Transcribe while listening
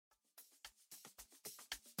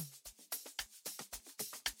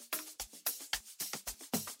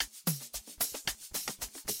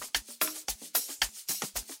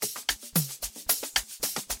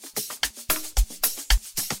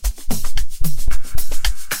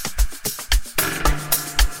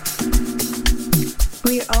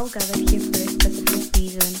we're all gathered here for a specific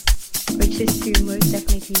reason, which is to most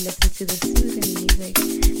definitely listen to the soothing music.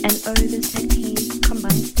 And oh, this tag team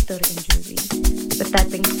combines Pitor and Jovi. With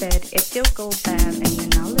that being said, it's your girl Bam, and you're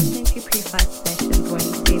now listening to Pre-Fight Session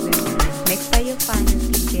 27, mixed by your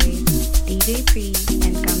finest DJs, DJ Pre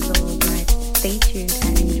and Gamza Worldwide. Stay tuned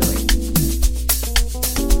and enjoy.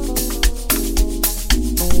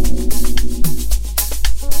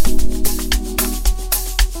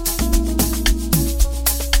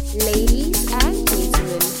 Ladies and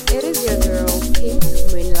gentlemen, it is your girl Pink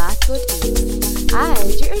Moonlight with Ace, and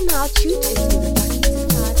you are now tuned into the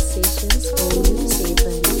Pre-Fight Sessions Volume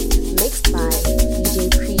 7, mixed by DJ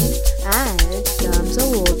Pre and Gamza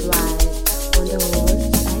Worldwide on the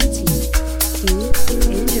Horns and Teeth. Do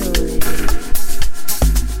enjoy.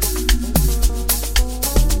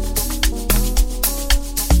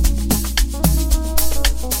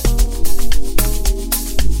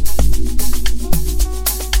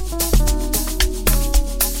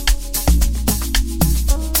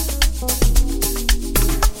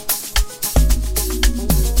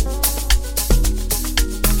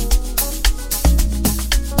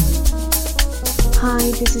 Hi,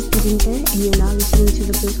 this is Pidinka, and you're now listening to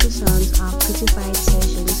the beautiful sounds of Pretty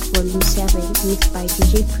Sessions Volume 7, mixed by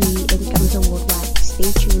DJ Pre and Gamza Worldwide.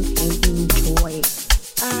 Stay tuned and enjoy.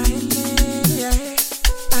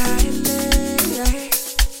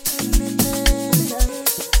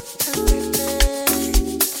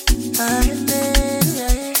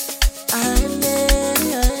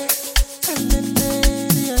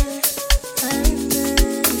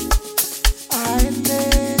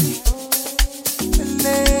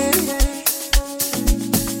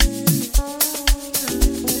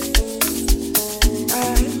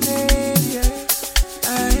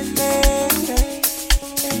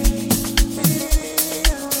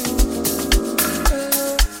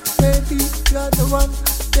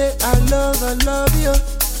 I love you.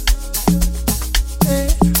 Hey.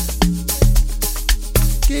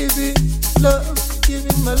 Give it love, give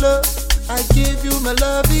it my love. I give you my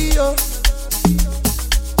love, yo.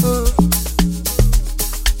 Oh.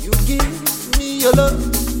 You give me your love.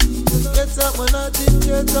 Get someone out,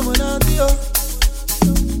 get someone out, yo.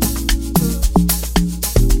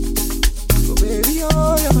 Oh baby,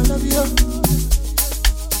 oh, yeah, my love, yo.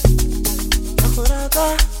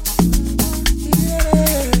 Akorata.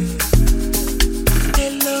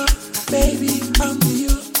 Hello, baby, I'm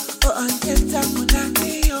you. Oh, I'm getting on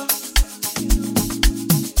you.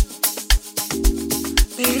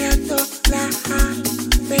 Mirando la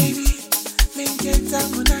baby, me get on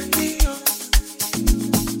you.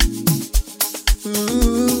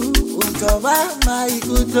 Uncover my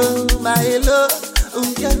good, my love.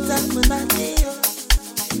 Get on you.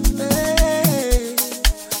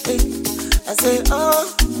 Hey, I say, oh.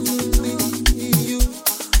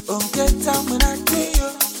 Get down when I get you.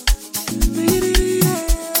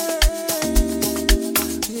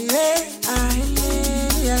 Yeah, I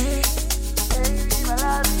live, yeah. Baby, my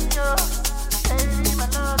love you. Baby, my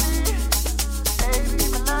love you. Baby,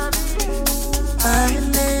 my love you. I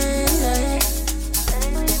live, yeah.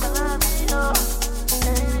 Baby, my love you.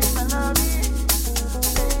 Baby, my love you.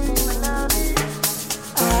 Baby, my love you.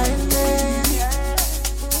 I live, yeah.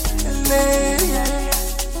 Live, yeah.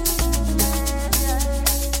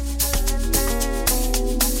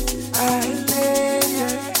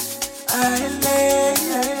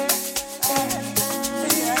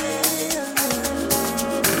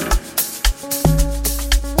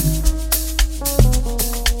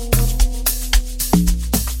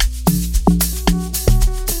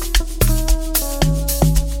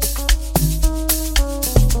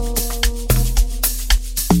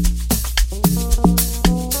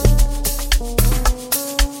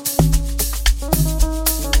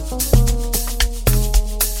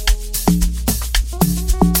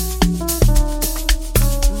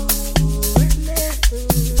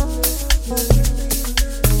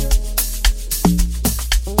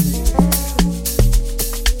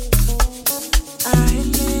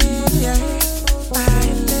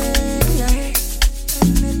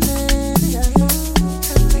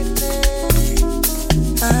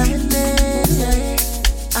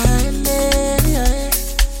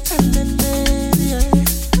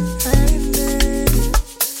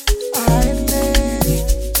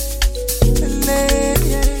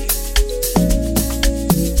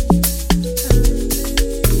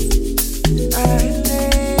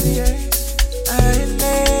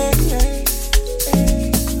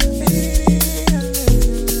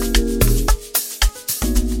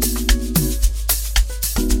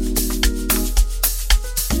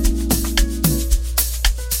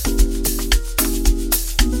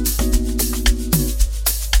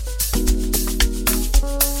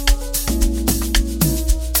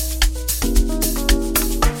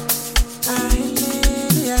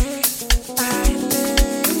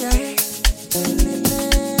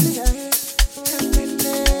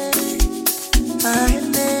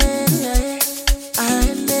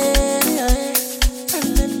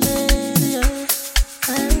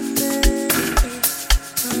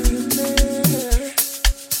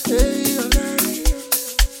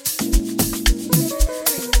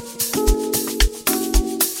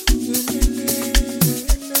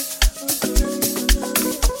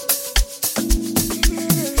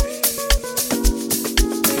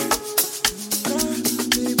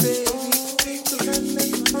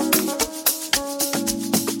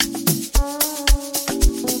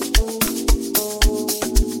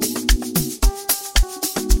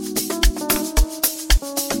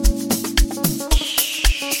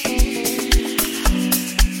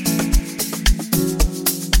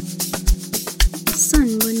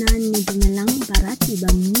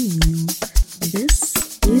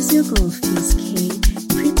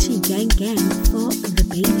 the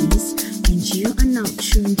babies, and you are now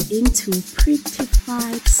tuned into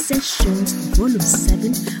Prettified Sessions Volume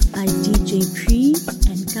 7 by DJ Pre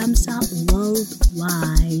and Kamsa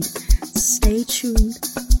Worldwide. Stay tuned,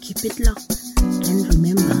 keep it locked, and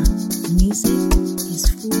remember, music is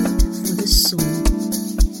food for the soul.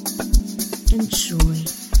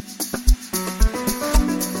 Enjoy.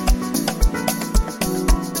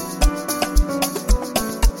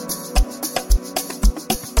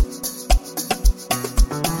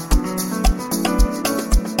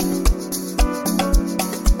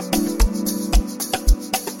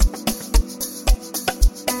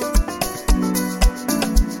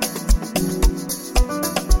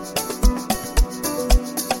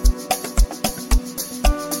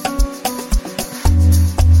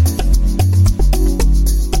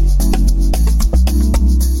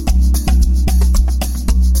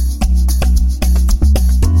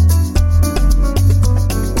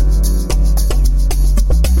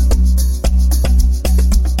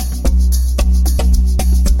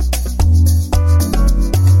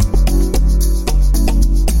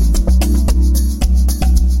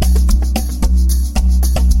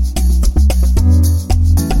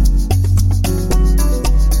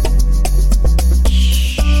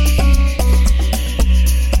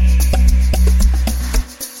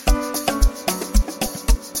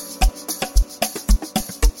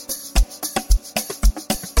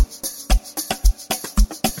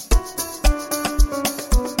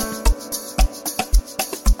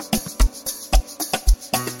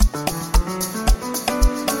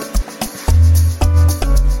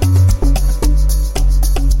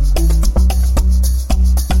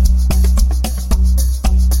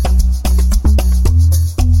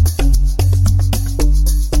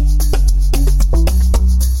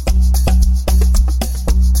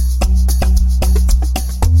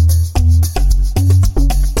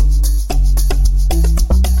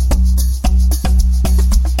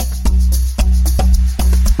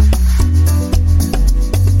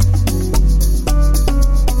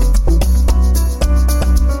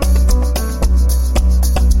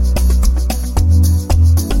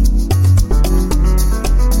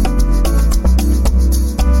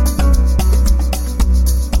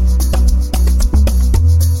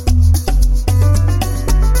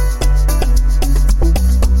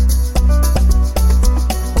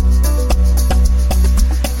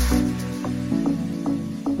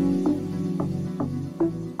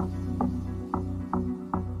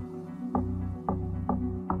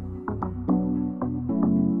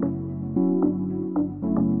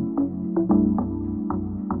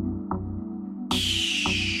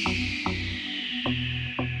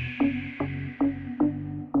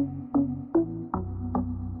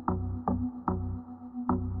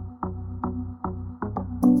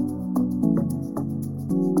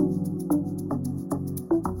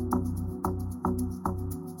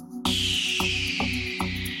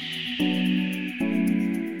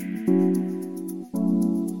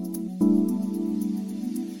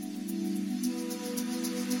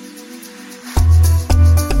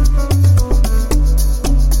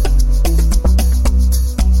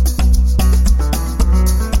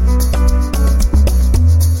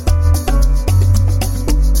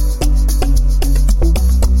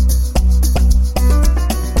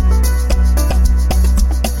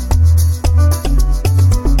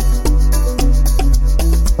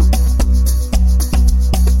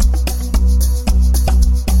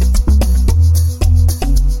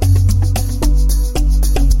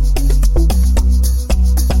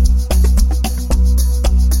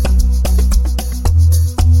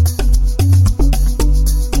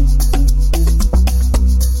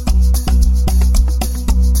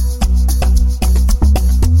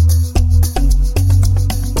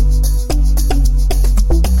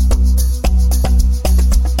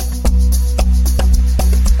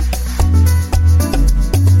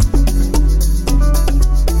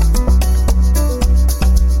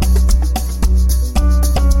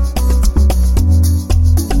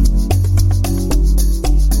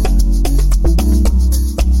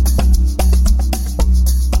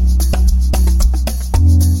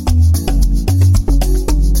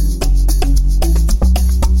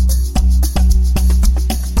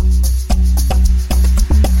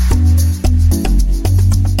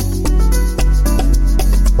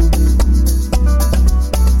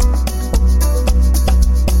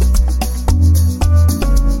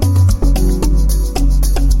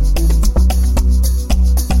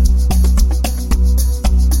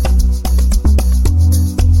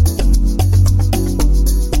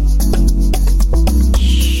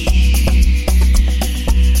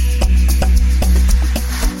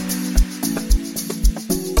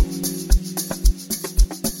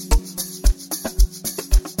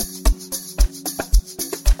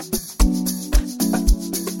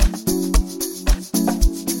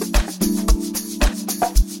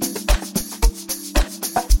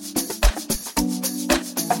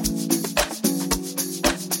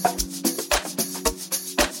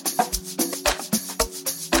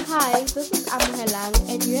 guys, this is Amuhelang,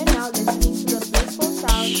 and you are now listening to the blissful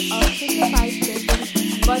sound of Simplified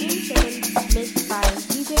Sessions, Volume 7, mixed by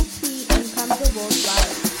DJ P and Kamza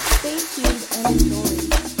Worldwide. Stay tuned and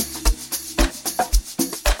enjoy.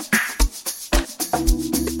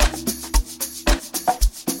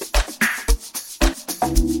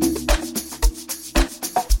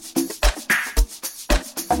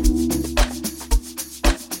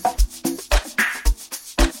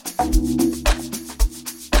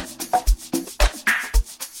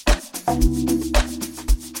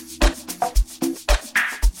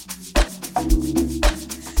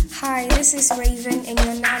 Hi, this is Raven, and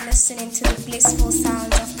you're now listening to the blissful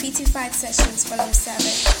sounds of Prettified Sessions Volume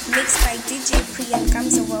 7, mixed by DJ Pre and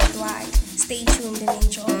Kamza Worldwide. Stay tuned and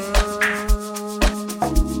enjoy.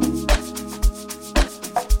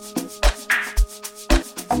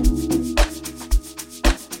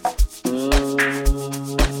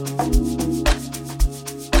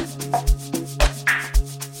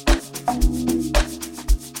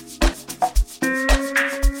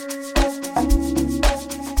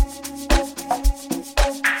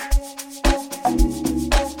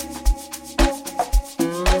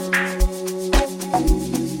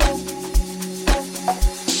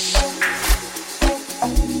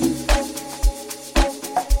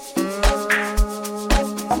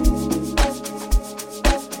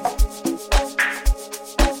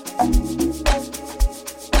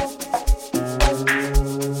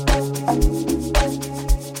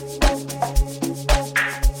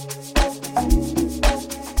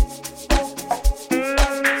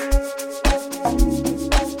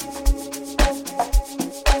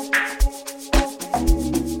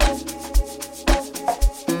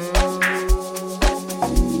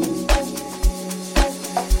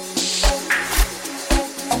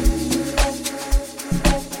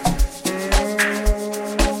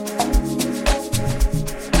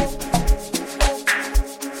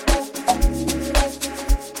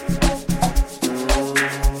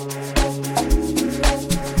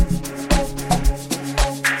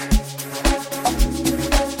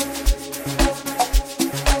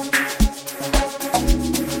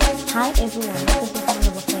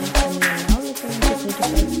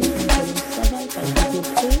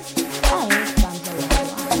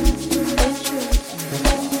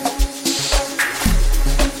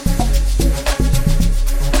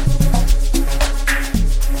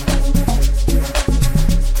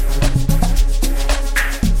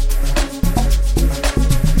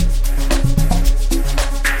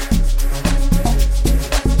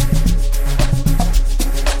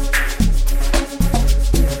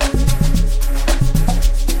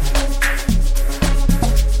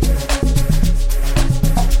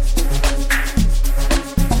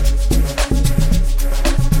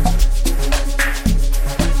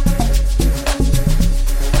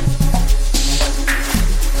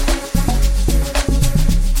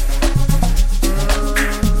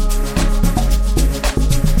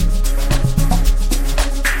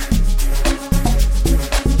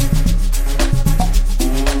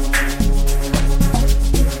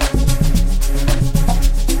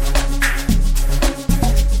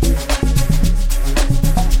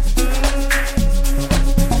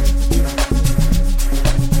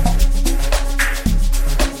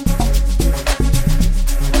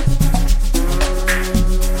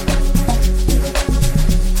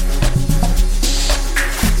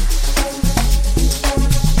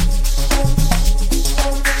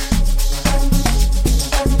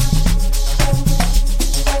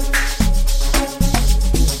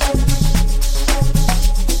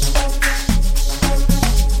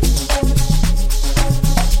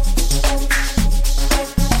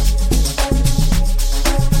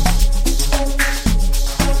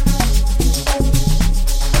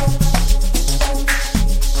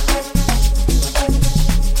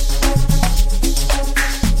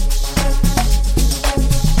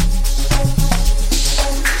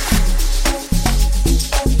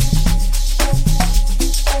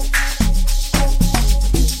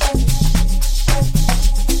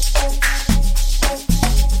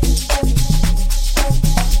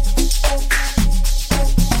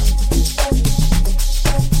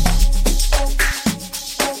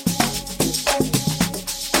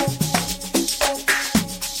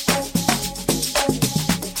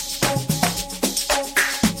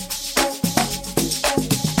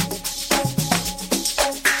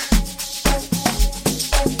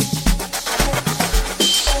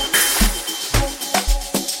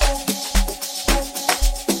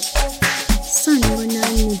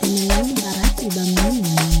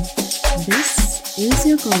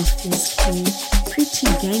 Pretty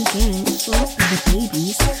Gang Gang for the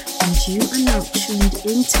babies, and you are now tuned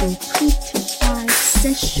into Pretty Vibe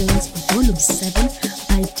Sessions Volume 7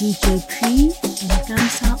 by DJ Pre and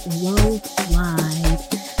Gamsa Worldwide.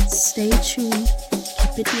 Stay tuned,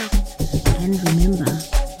 keep it locked, and remember,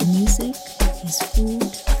 music is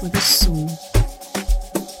food for the soul.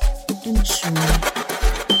 Enjoy.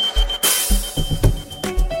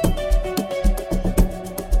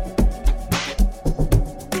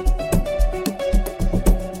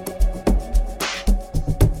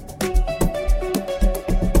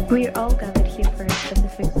 We're all gathered here for a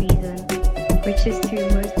specific reason, which is to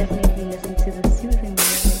most definitely listen to the soothing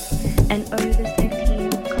music. And this tech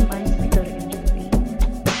team combines Victor and Julie.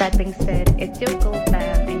 With that being said, it's your gold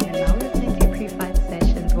bam, and you're now listening to Pre-Fight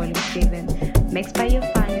Sessions Volume 7, mixed by your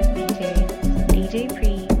finest DJs, DJ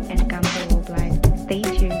Pre and Gamsa Worldwide. Stay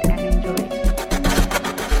tuned and enjoy.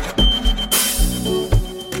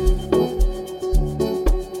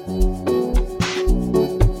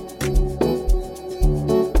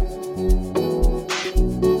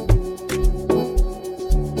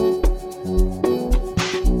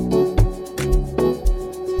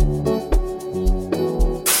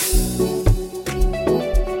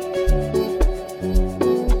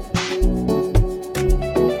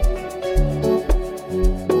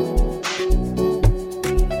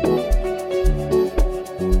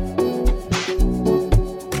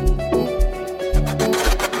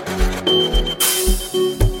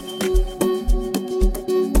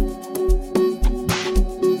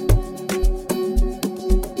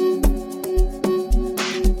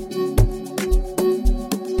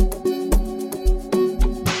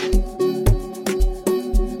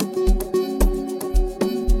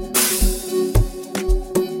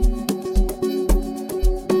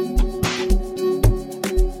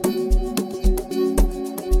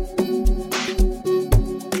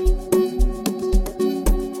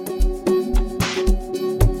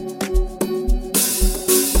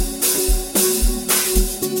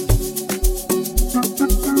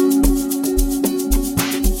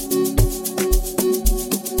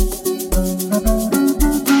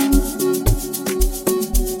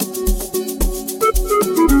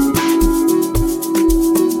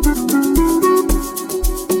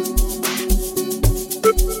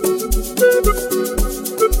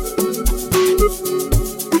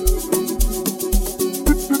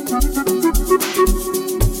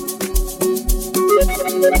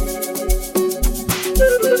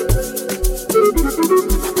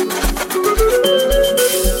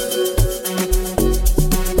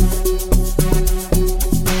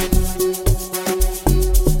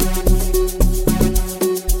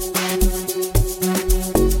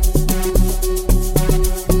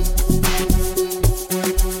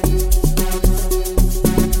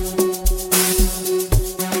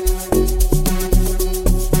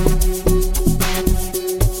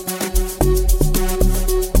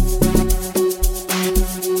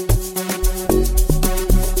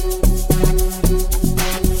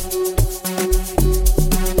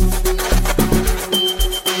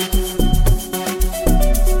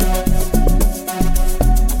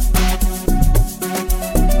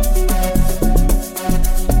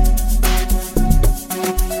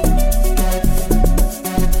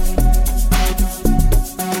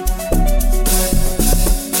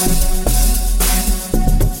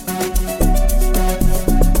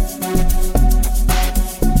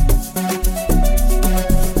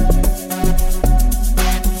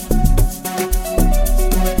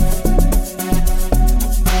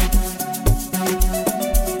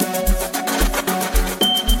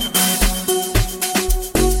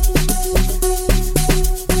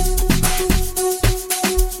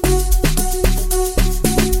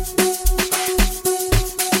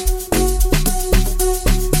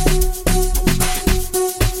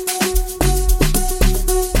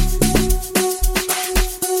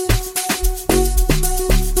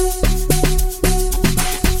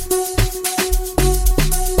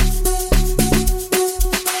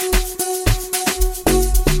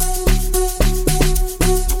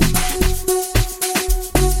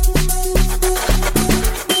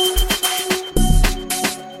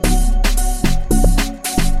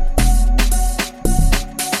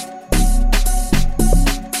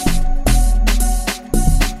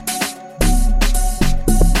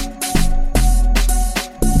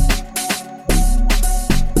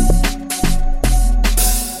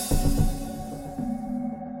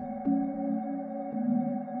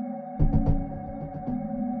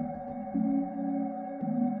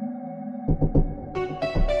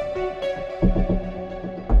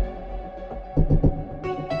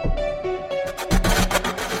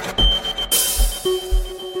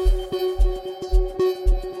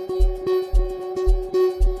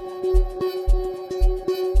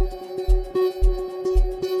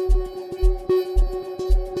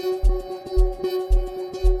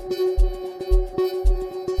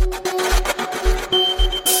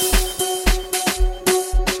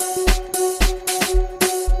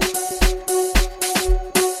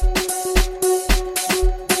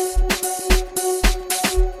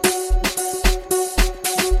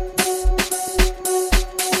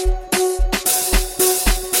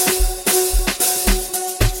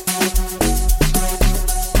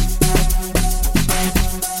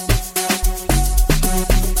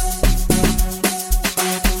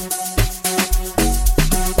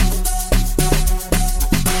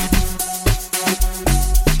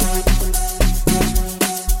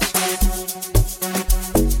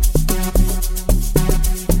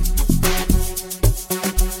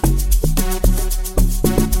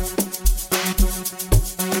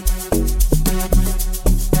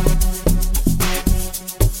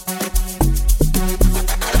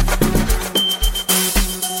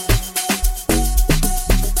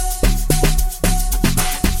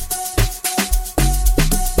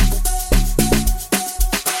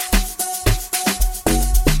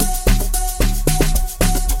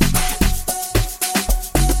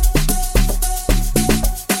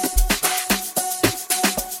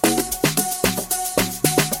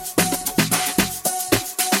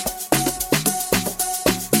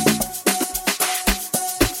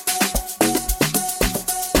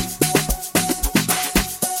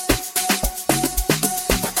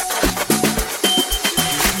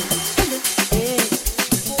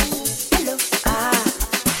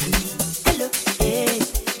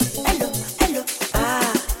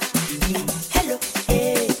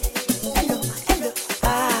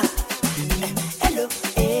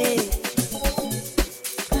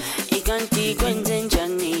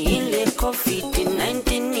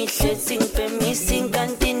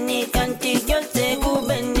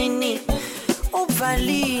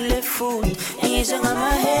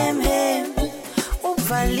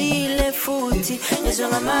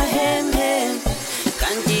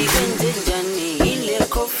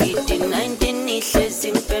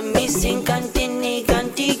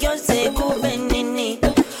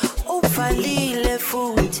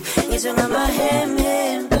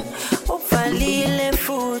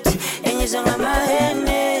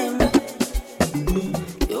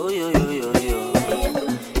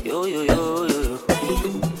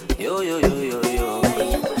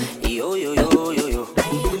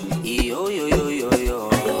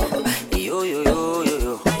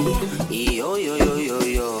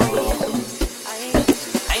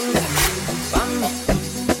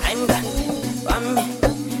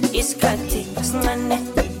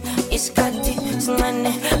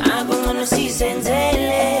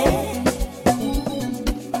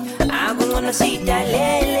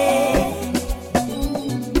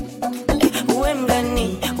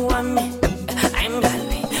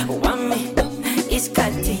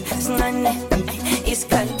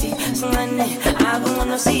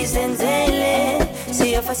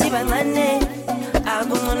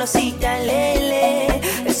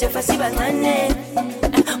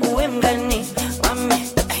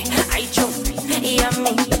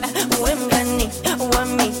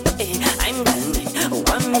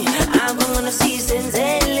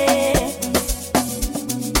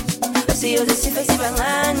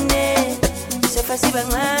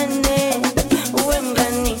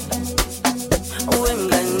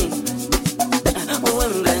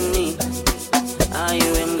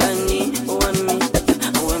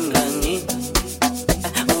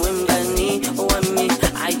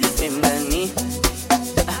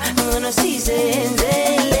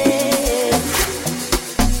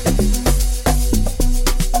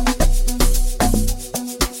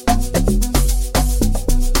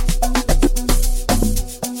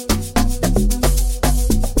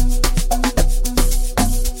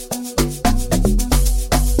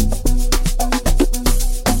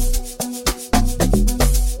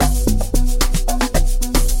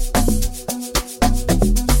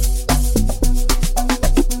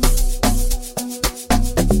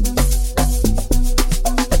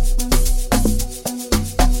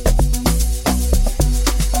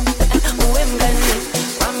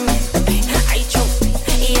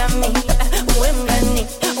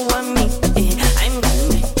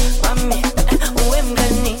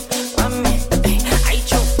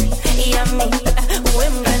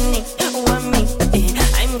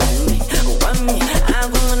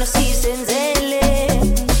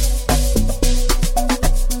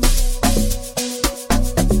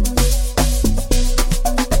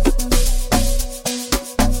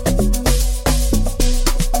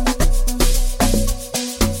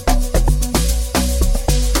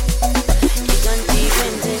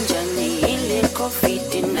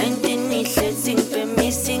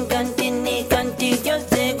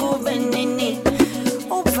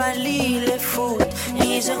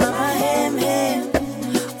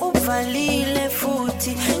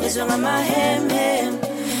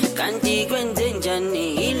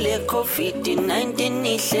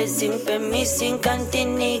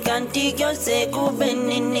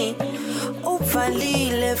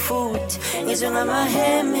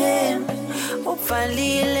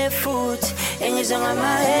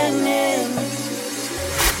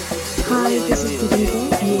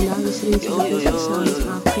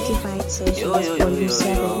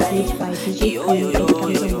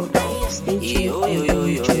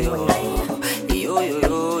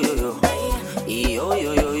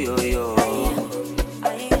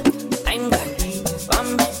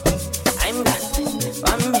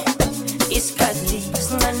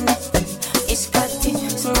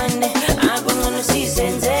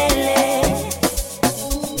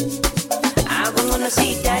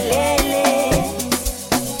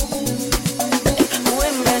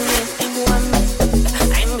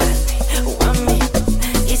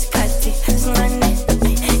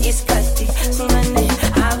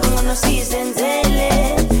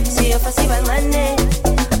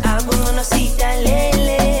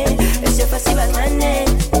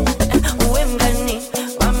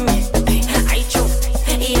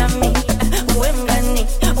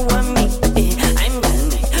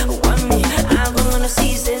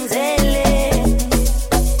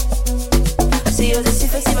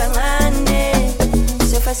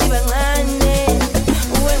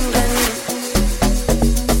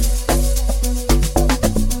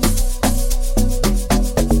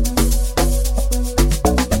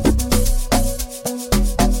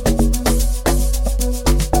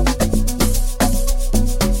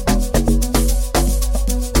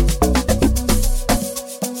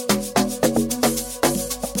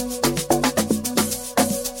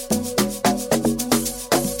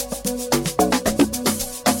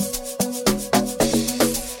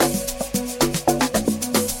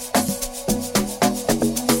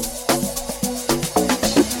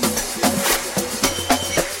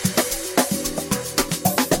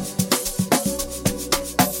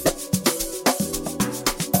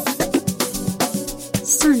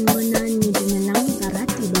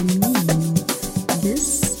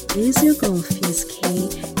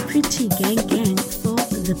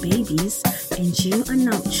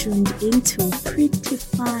 tuned into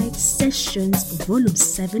Prettified Sessions Volume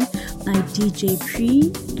 7 by DJ Pre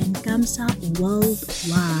and Kamsa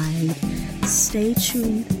Worldwide. Stay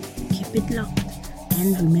tuned, keep it locked,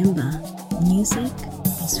 and remember, music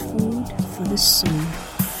is food for the soul.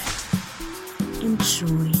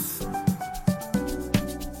 Enjoy.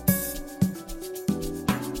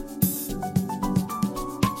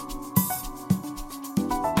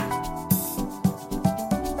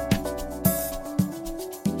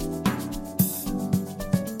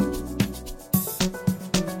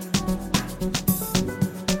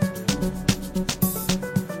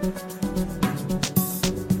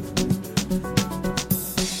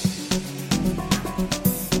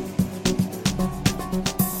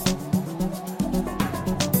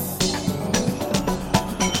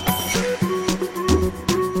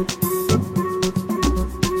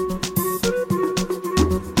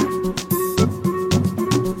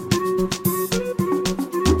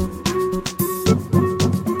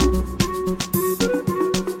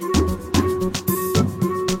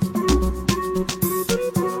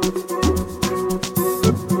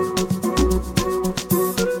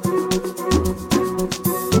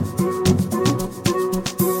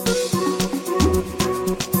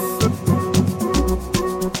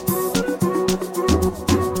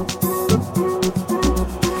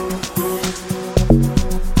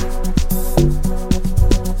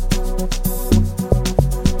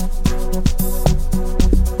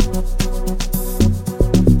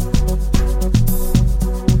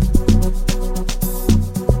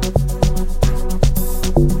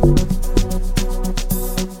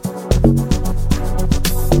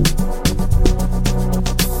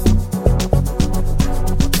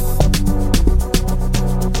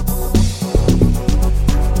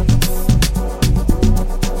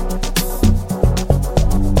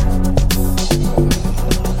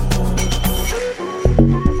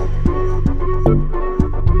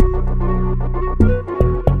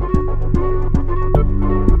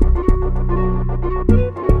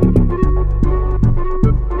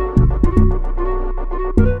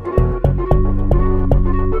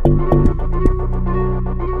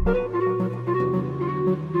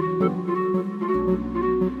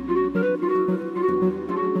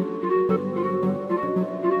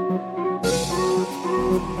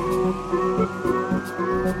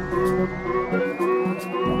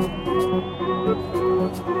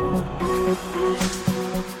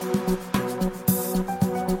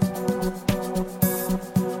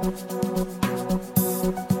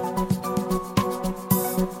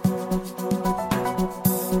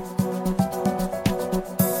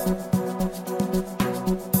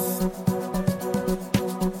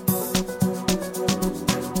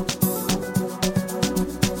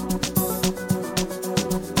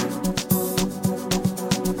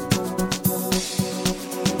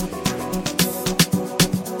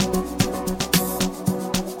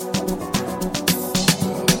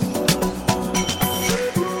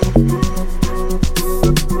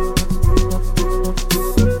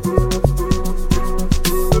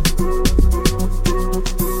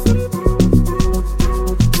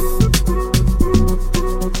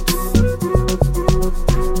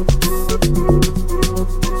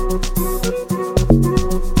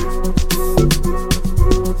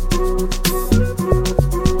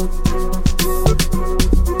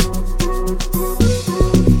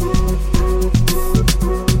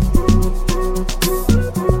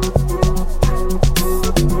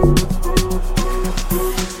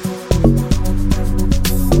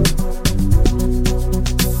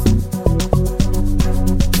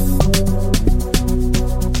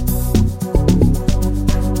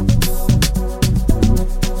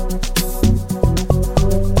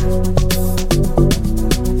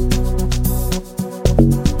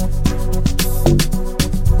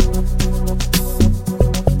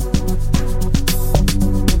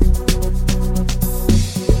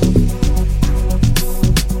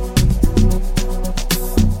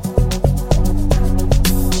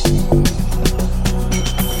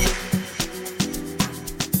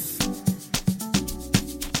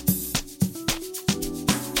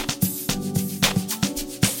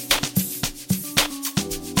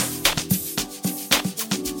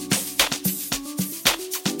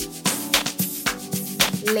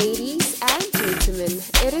 Ladies and gentlemen,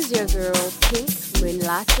 it is your girl Pink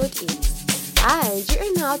Moonlight.x, and you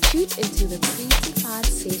are now tuned into the Prettified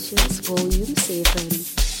Sessions Volume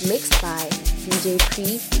 7, mixed by DJ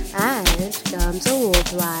Pre and Gamza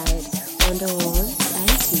Worldwide on the ones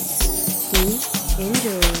and twos. Please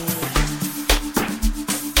enjoy.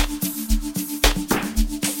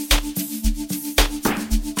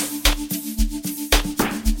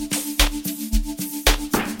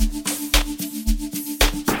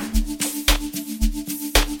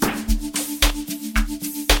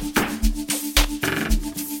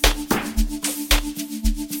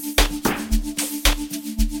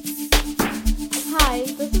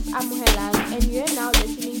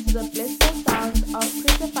 of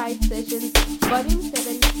Prettified Sessions, Volume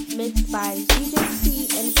 7, mixed by DJ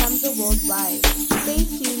P and Kamza Worldwide. Stay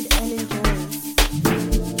tuned and enjoy.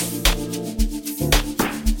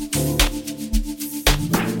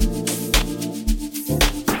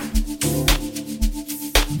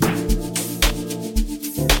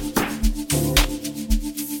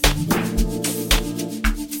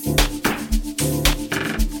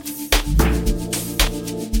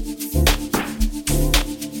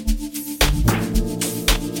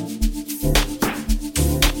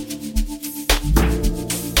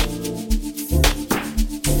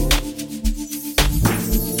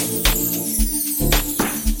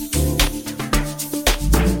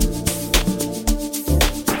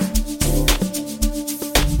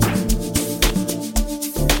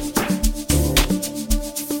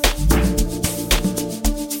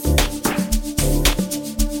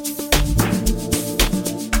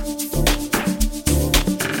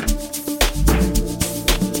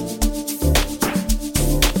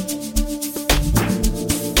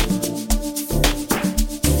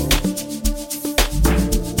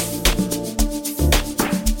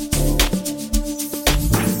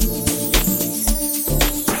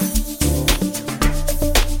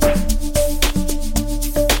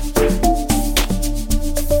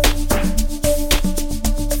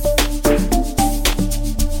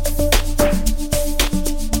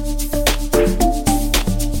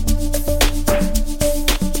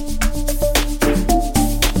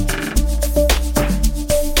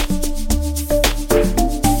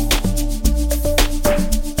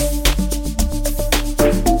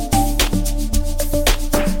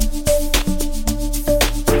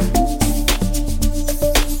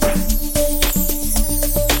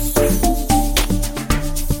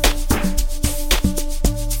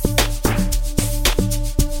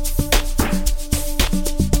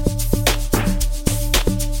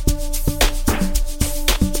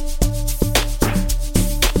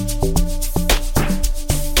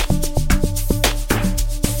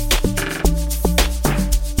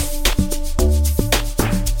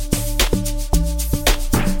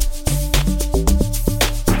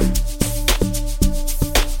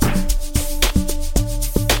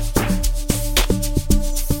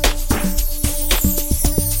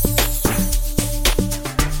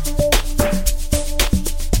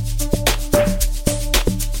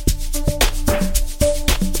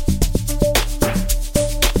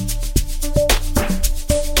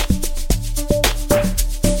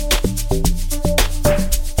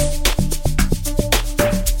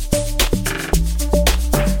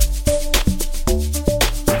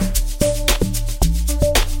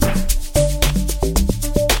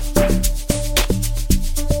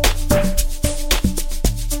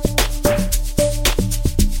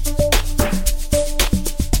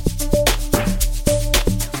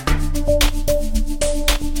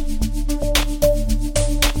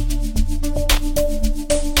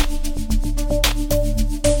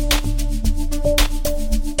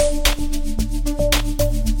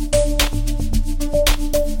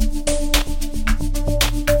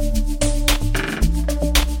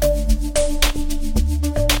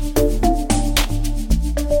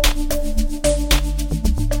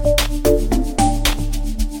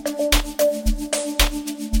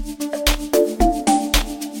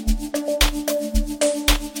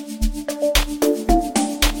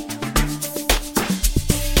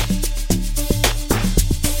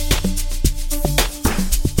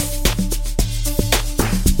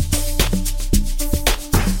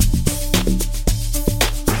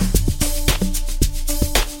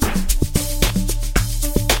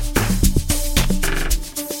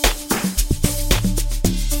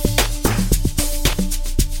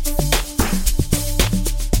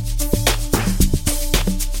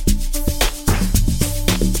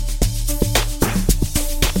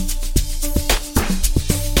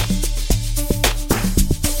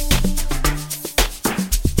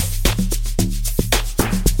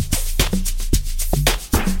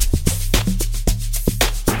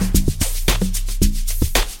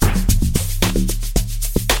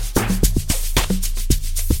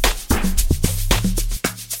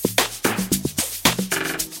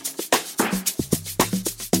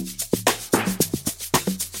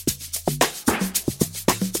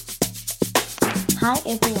 Hi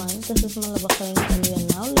everyone, this is Malaba Khain and we are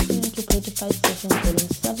now listening to Prettified Sessions Volume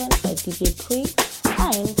 7 by DJ Pre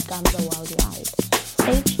and Kamza Worldwide.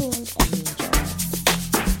 Stay tuned and enjoy.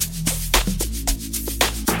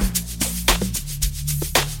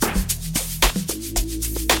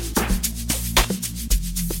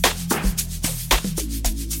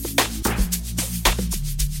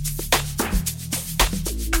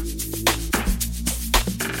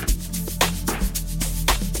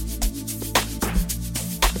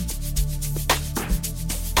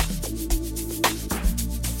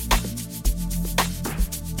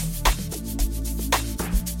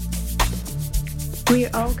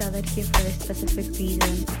 We're all gathered here for a specific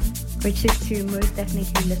reason, which is to most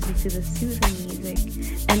definitely listen to the soothing music.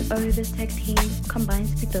 And this tech team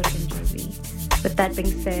combines Pitor and Jovi. With that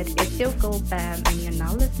being said, it's your girl Bam, and you're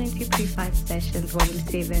now listening to Pre-5 Sessions Volume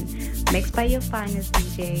 7, mixed by your finest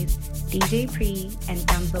DJs, DJ Pre and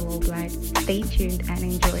Gamza Worldwide. Stay tuned and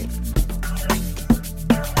enjoy.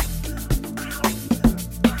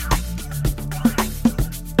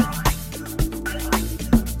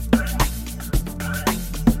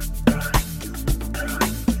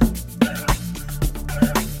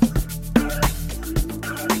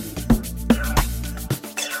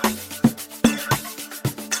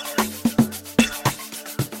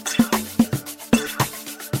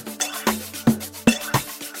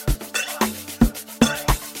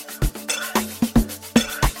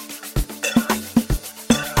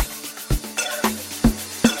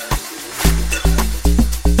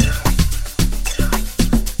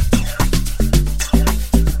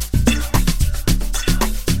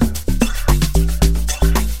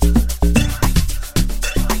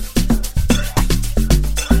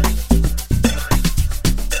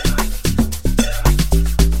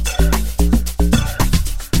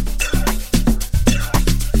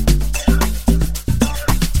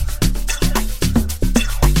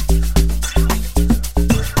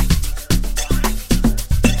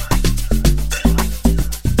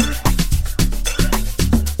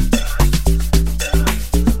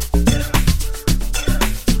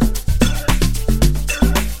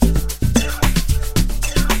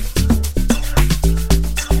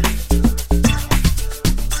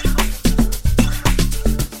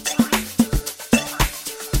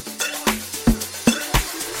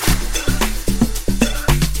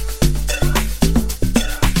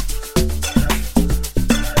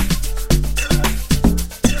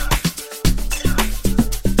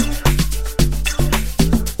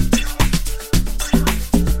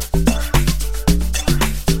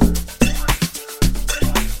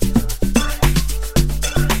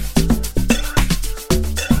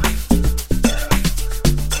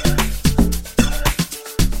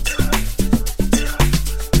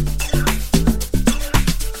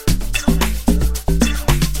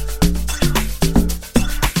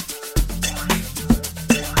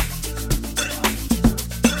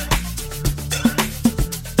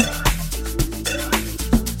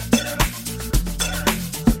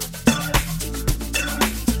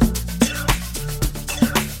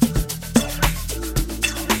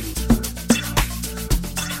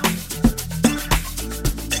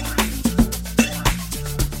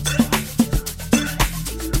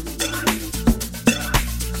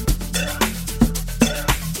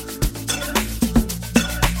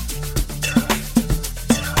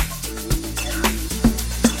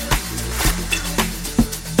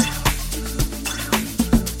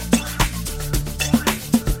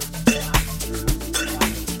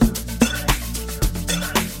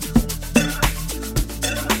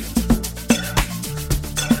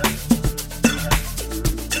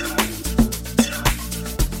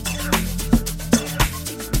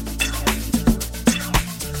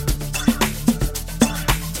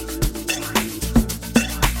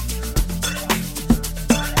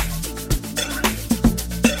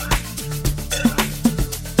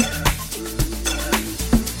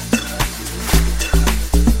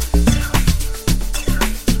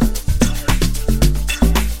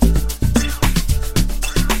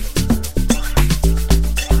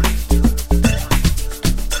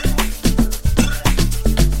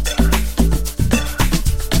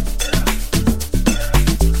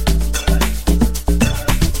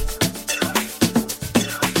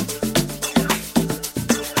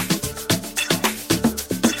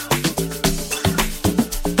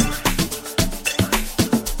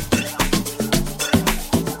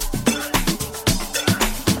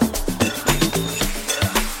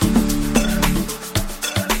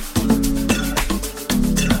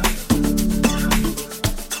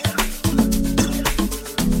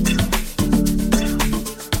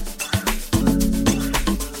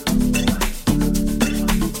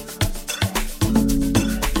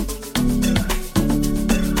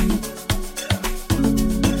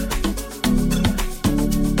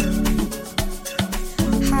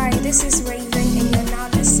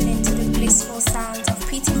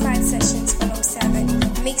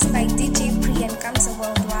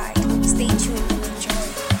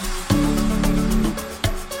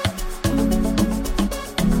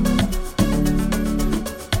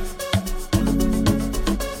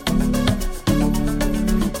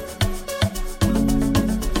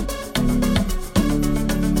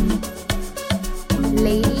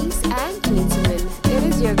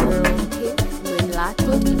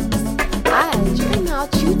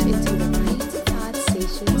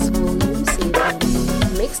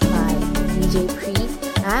 mixed by DJ Pre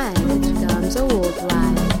and Gamza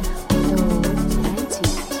Worldwide. Don't anti,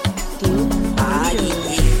 do enjoy.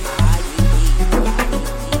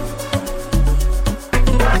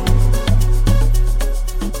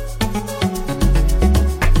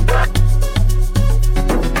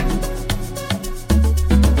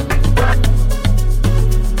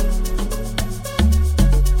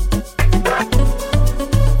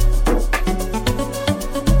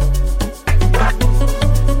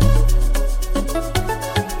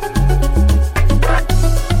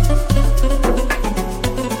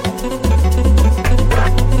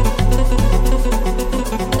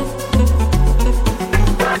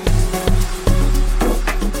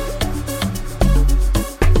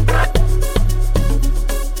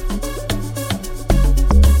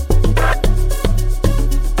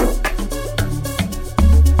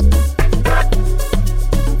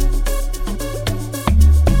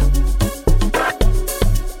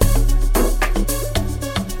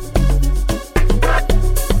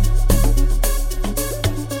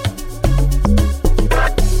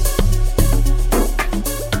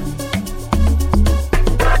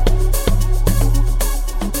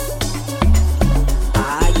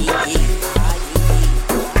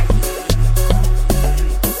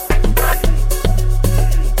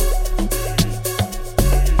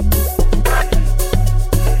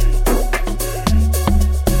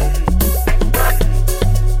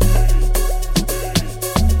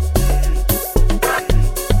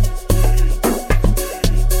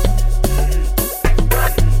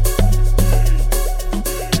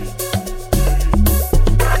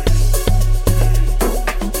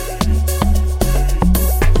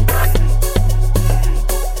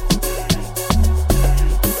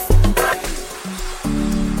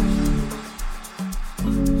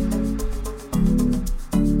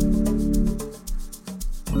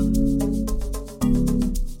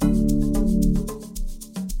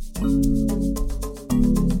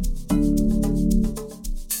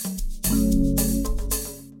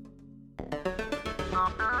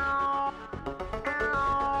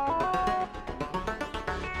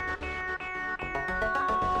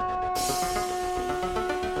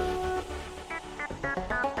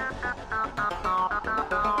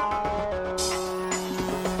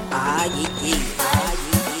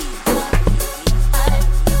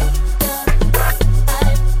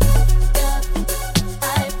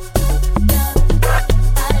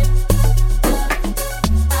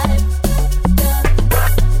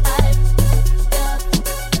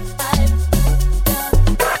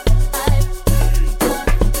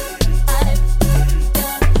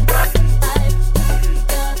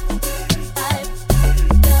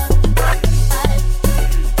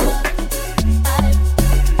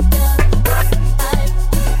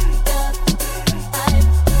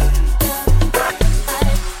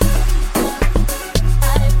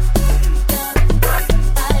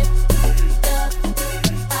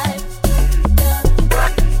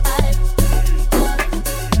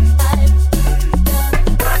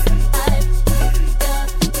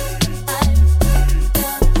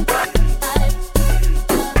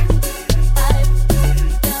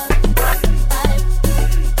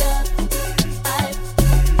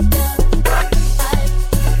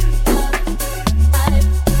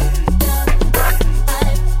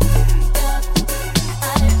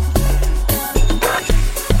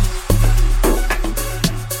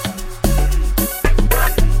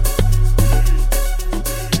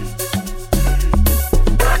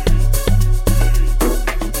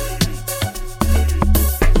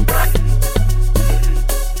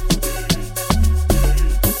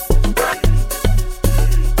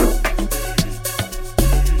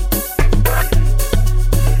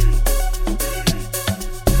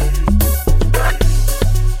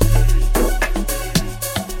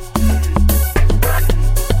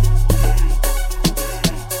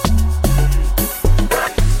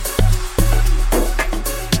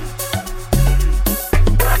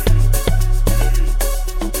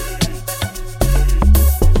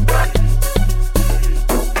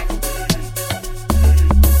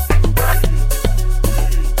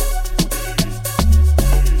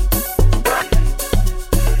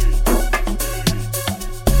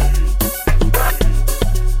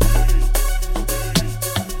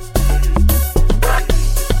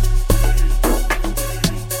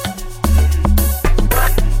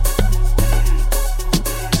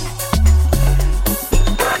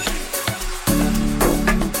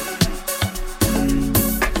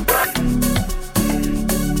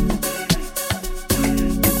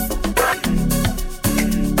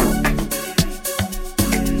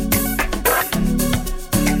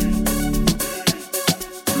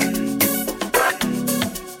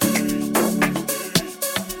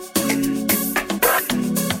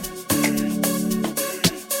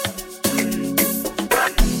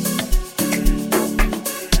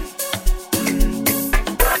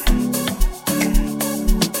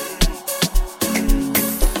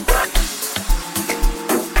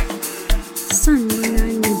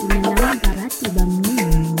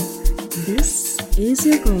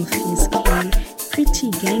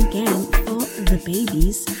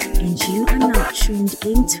 babies, and you are now tuned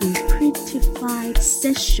into Prettified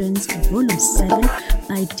Sessions Volume 7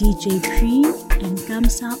 by DJ Pre and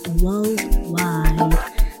Kamsa Worldwide.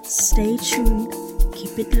 Stay tuned,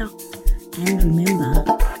 keep it locked, and remember,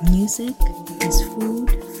 music is food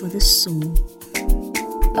for the soul.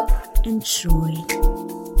 Enjoy.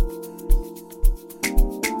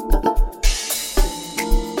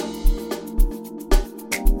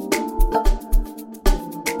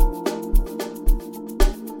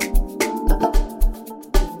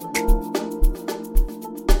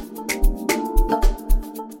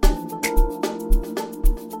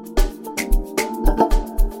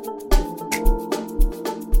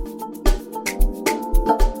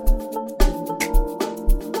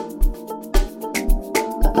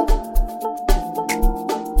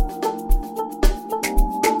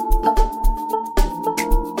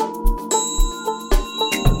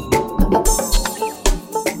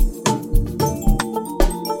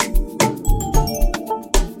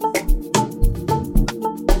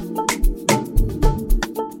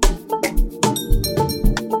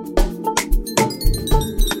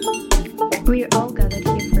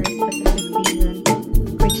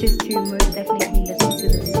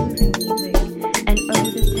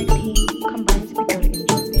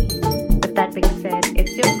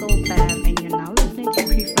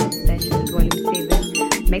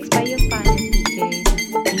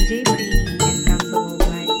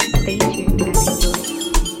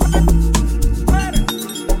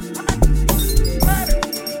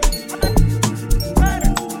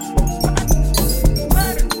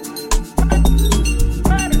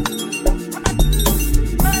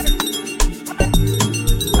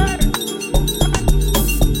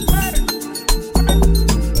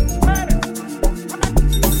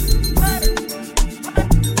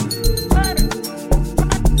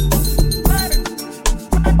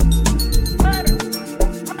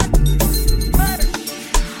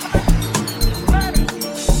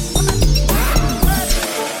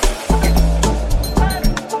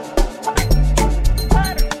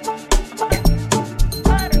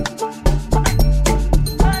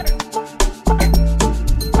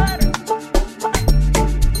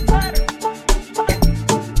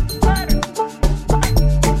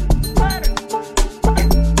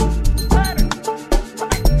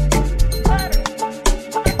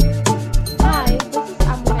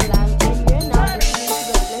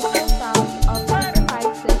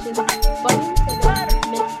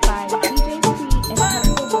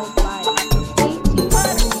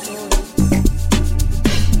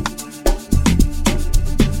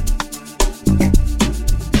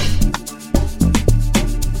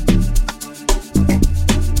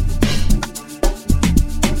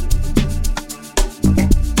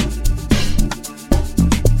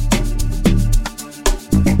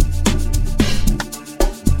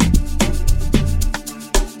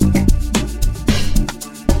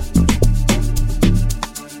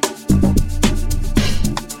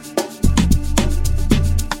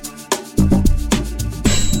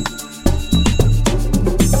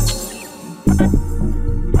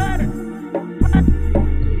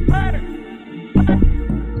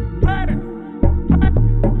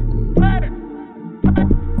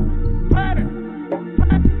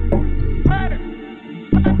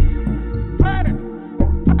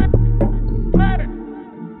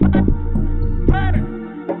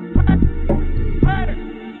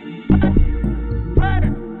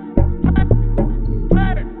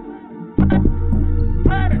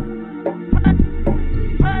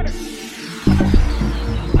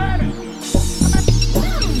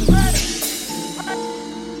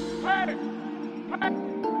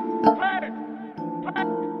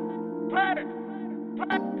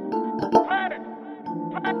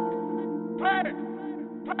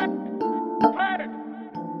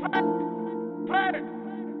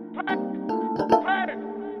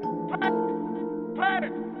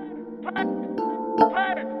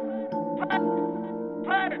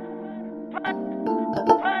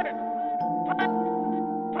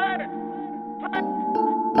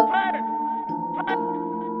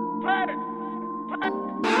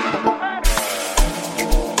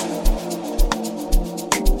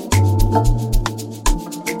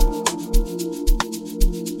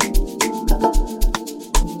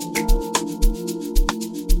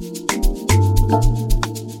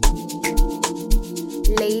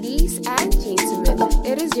 Ladies and gentlemen,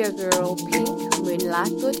 it is your girl Pink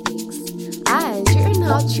Moonlight.x, and you're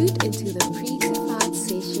now tuned into the Prettified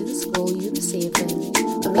Sessions Volume 7,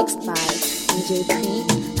 mixed by DJ Pre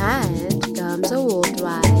and Gamza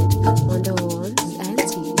Worldwide on the horns and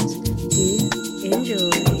tunes. Do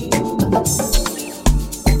enjoy.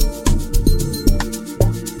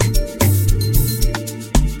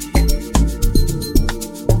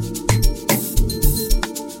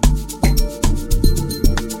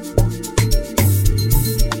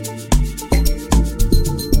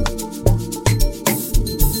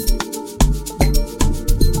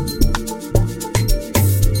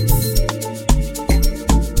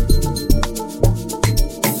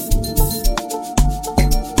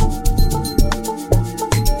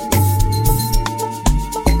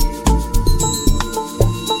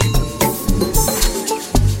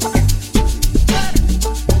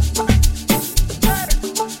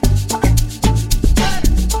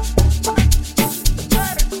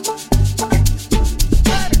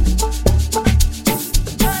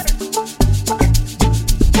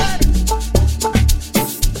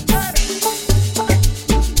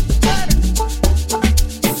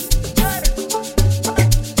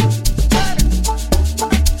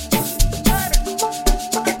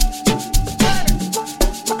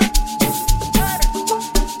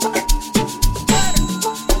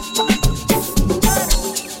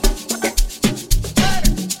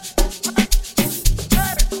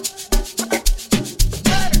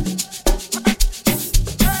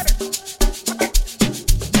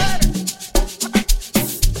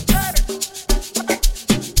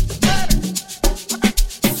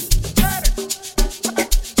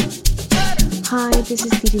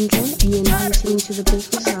 listening to the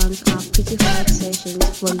beautiful sounds of Pretty Five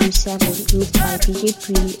Sessions Volume 7, mixed by DJ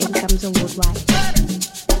Pre and Kamza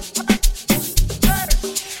Worldwide.